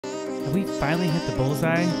Have we finally hit the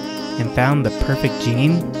bullseye and found the perfect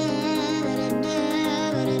jean?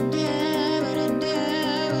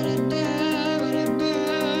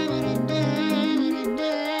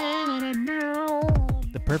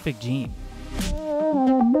 The perfect jean.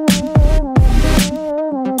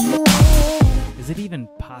 Is it even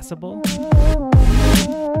possible?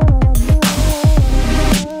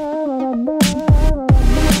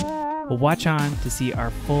 Well, watch on to see our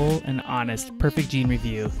full and honest perfect jean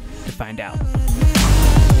review to find out.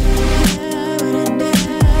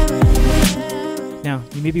 Now,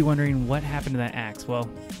 you may be wondering what happened to that axe. Well,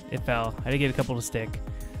 it fell. I did get a couple to stick,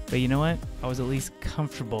 but you know what? I was at least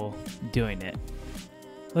comfortable doing it.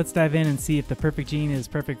 Let's dive in and see if the perfect jean is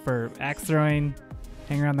perfect for axe throwing,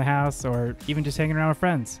 hanging around the house, or even just hanging around with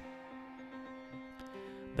friends.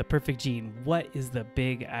 The perfect jean. What is the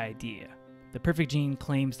big idea? The perfect jean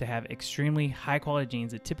claims to have extremely high quality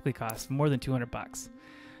jeans that typically cost more than $200.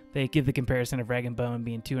 They give the comparison of Rag & Bone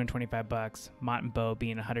being $225, Mott & Bow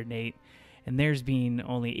being $108, and theirs being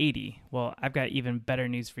only $80. Well, I've got even better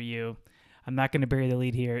news for you. I'm not going to bury the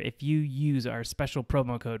lead here. If you use our special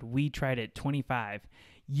promo code WeTriedIt25,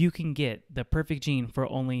 you can get the perfect jean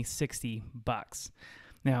for only $60.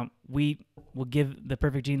 Now, we will give the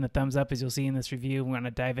perfect jean the thumbs up, as you'll see in this review. We want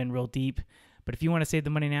to dive in real deep. But if you want to save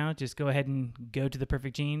the money now, just go ahead and go to the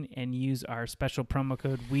perfect jean and use our special promo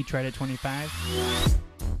code WeTriedIt25.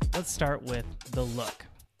 Let's start with the look.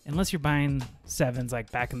 Unless you're buying sevens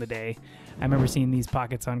like back in the day, I remember seeing these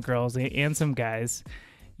pockets on girls and some guys.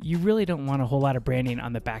 You really don't want a whole lot of branding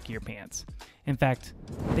on the back of your pants. In fact,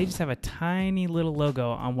 they just have a tiny little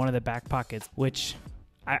logo on one of the back pockets, which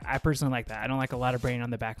I personally like that. I don't like a lot of branding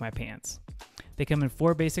on the back of my pants. They come in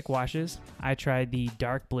 4 basic washes. I tried the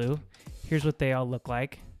dark blue. Here's what they all look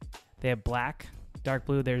like. They have black, dark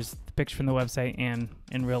blue. There's the picture from the website and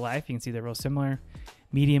in real life. You can see they're real similar.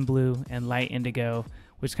 Medium blue and light indigo,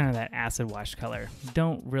 which is kind of that acid wash color.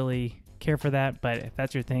 Don't really care for that, but if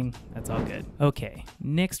that's your thing, that's all good. Okay,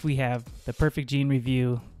 next we have the perfect jean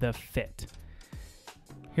review, the fit.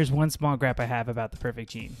 Here's one small gripe I have about the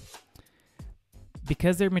perfect jean.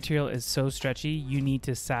 Because their material is so stretchy, you need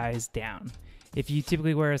to size down. If you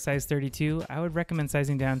typically wear a size 32, I would recommend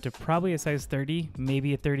sizing down to probably a size 30,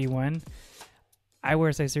 maybe a 31. I wear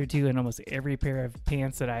a size 32 in almost every pair of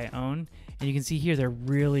pants that I own. And you can see here, they're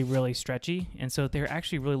really, really stretchy. And so they're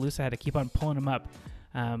actually really loose. I had to keep on pulling them up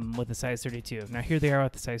with a size 32. Now here they are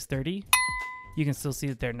with the size 30. You can still see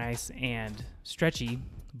that they're nice and stretchy,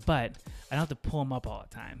 but I don't have to pull them up all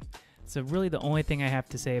the time. So really the only thing I have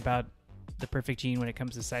to say about the perfect jean when it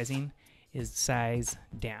comes to sizing is size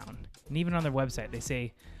down. And even on their website, they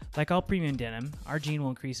say, like all premium denim, our jean will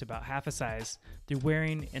increase about half a size through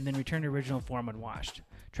wearing and then return to original form when washed.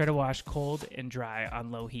 Try to wash cold and dry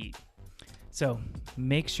on low heat. So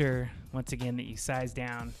make sure, once again, that you size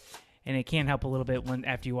down, and it can help a little bit when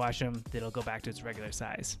after you wash them, that it'll go back to its regular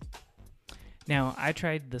size. Now, I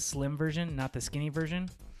tried the slim version, not the skinny version.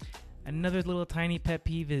 Another little tiny pet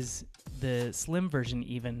peeve is the slim version,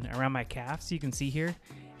 even around my calves, you can see here,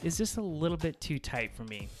 is just a little bit too tight for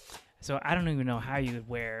me. So I don't even know how you would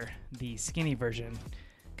wear the skinny version,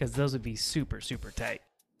 because those would be super, super tight.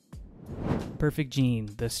 Perfect jean,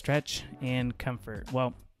 the stretch and comfort.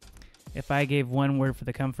 Well, if I gave one word for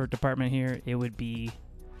the comfort department here, it would be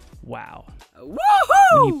wow. Woohoo!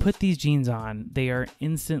 When you put these jeans on, they are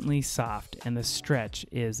instantly soft and the stretch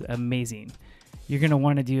is amazing. You're going to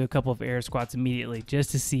want to do a couple of air squats immediately just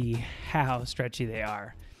to see how stretchy they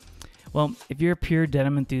are. Well, if you're a pure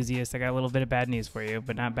denim enthusiast, I got a little bit of bad news for you,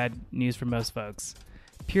 but not bad news for most folks.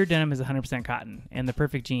 Pure denim is 100% cotton, and the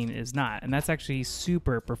perfect jean is not, and that's actually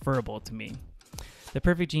super preferable to me. The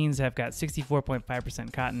perfect jeans have got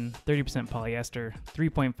 64.5% cotton, 30% polyester,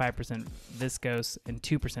 3.5% viscose, and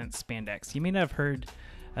 2% spandex. You may not have heard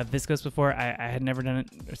of viscose before. I had never done it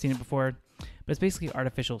or seen it before, but it's basically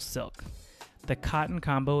artificial silk. The cotton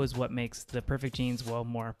combo is what makes the perfect jeans, well,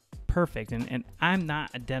 more perfect. And I'm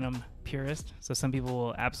not a denim purist, so some people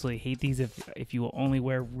will absolutely hate these if you will only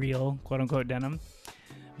wear real quote-unquote denim.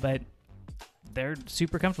 But they're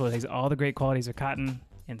super comfortable. It takes all the great qualities of cotton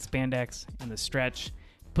and spandex and the stretch,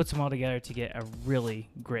 puts them all together to get a really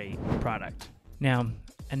great product. Now,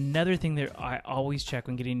 another thing that I always check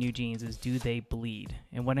when getting new jeans is, do they bleed?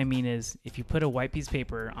 And what I mean is, if you put a white piece of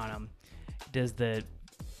paper on them, does the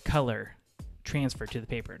color transfer to the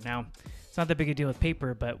paper? Now, it's not that big a deal with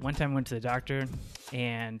paper, but one time I went to the doctor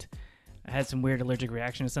and I had some weird allergic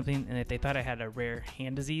reaction to something, and they thought I had a rare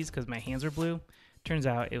hand disease because my hands were blue. Turns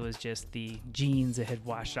out it was just the jeans that had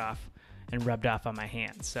washed off and rubbed off on my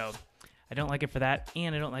hands. So I don't like it for that,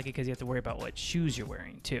 and I don't like it because you have to worry about what shoes you're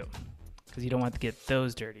wearing too. because you don't want to get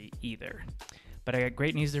those dirty either. But I got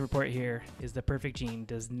great news to report here is the Perfect Jean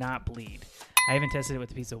does not bleed. I even tested it with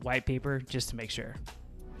a piece of white paper just to make sure.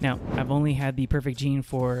 Now, I've only had the Perfect Jean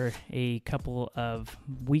for a couple of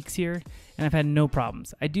weeks here, and I've had no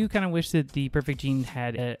problems. I do kind of wish that the Perfect Jean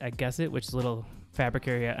had a gusset, which is a little fabric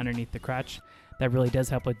area underneath the crotch. That really does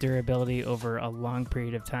help with durability over a long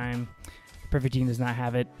period of time. Perfect Jean does not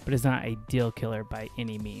have it, but it's not a deal killer by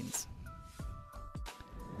any means.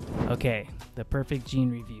 Okay, the Perfect Jean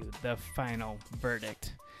review, the final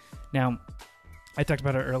verdict. Now, I talked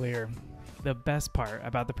about it earlier. The best part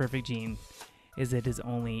about the Perfect Jean is it is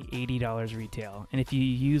only $80 retail. And if you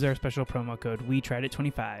use our special promo code, we tried it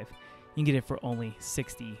 25, you can get it for only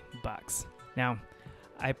 60 bucks. Now,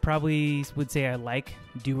 I probably would say I like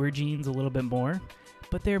Duer jeans a little bit more,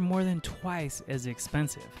 but they're more than twice as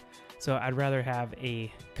expensive. So I'd rather have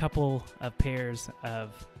a couple of pairs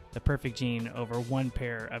of the Perfect Jean over one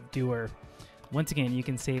pair of Duer. Once again, you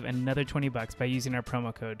can save another 20 bucks by using our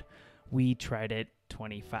promo code, we tried it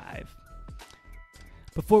 25.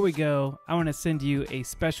 Before we go, I want to send you a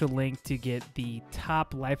special link to get the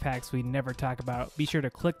top life hacks we never talk about. Be sure to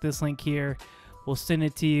click this link here. We'll send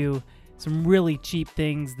it to you. Some really cheap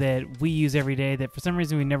things that we use every day that for some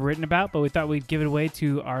reason we've never written about, but we thought we'd give it away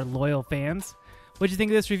to our loyal fans. What'd you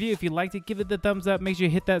think of this review? If you liked it, give it the thumbs up. Make sure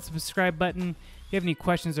you hit that subscribe button. If you have any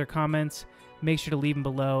questions or comments, make sure to leave them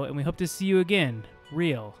below, and we hope to see you again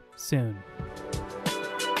real soon.